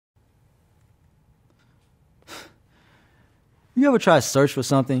You ever try to search for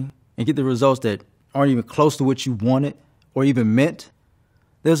something and get the results that aren't even close to what you wanted or even meant?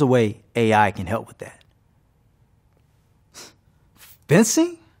 There's a way AI can help with that.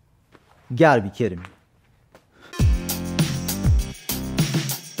 Fencing? You gotta be kidding me.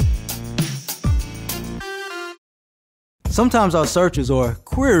 Sometimes our searches or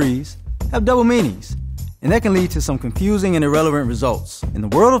queries have double meanings, and that can lead to some confusing and irrelevant results. In the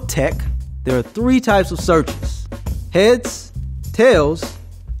world of tech, there are 3 types of searches: heads, tails,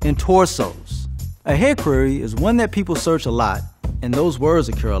 and torsos. A head query is one that people search a lot, and those words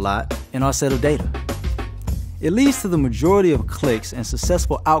occur a lot in our set of data. It leads to the majority of clicks and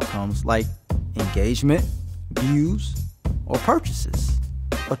successful outcomes like engagement, views, or purchases.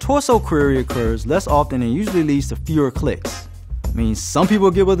 A torso query occurs less often and usually leads to fewer clicks. It means some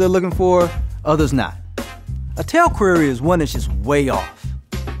people get what they're looking for, others not. A tail query is one that's just way off.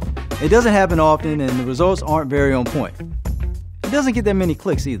 It doesn't happen often and the results aren't very on point. It doesn't get that many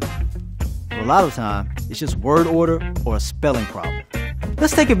clicks either. But a lot of the time, it's just word order or a spelling problem.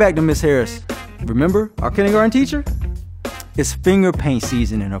 Let's take it back to Miss Harris. Remember our kindergarten teacher? It's finger paint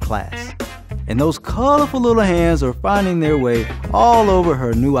season in her class. And those colorful little hands are finding their way all over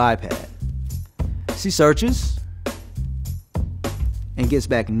her new iPad. She searches and gets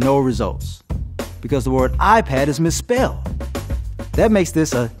back no results because the word iPad is misspelled. That makes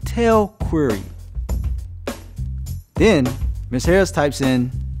this a tail query. Then Ms. Harris types in,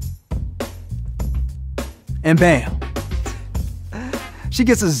 and bam! She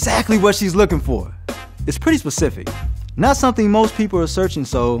gets exactly what she's looking for. It's pretty specific. Not something most people are searching,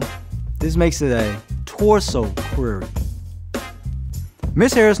 so this makes it a torso query.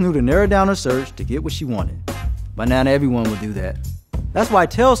 Ms. Harris knew to narrow down her search to get what she wanted. By now, everyone would do that. That's why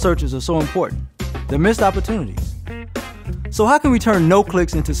tail searches are so important. They're missed opportunities. So how can we turn no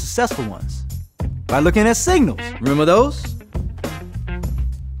clicks into successful ones? By looking at signals. Remember those?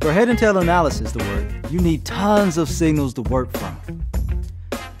 For head and tail analysis to work, you need tons of signals to work from.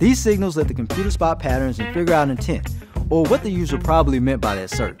 These signals let the computer spot patterns and figure out intent, or what the user probably meant by that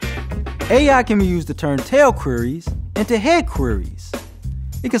search. AI can be used to turn tail queries into head queries.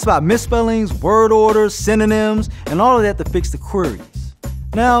 It can spot misspellings, word orders, synonyms, and all of that to fix the queries.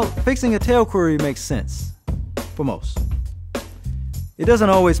 Now, fixing a tail query makes sense for most. It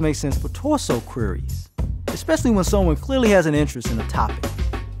doesn't always make sense for torso queries, especially when someone clearly has an interest in a topic.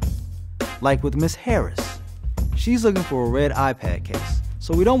 Like with Miss Harris. She's looking for a red iPad case,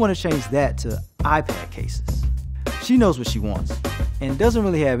 so we don't want to change that to iPad cases. She knows what she wants and doesn't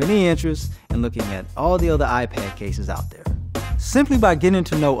really have any interest in looking at all the other iPad cases out there. Simply by getting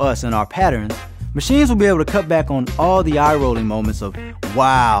to know us and our patterns, machines will be able to cut back on all the eye-rolling moments of,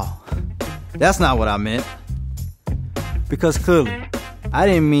 wow, that's not what I meant. Because clearly, I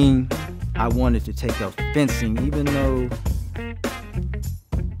didn't mean I wanted to take up fencing, even though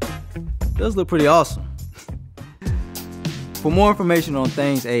it does look pretty awesome. For more information on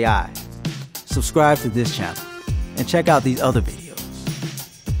things AI, subscribe to this channel and check out these other videos.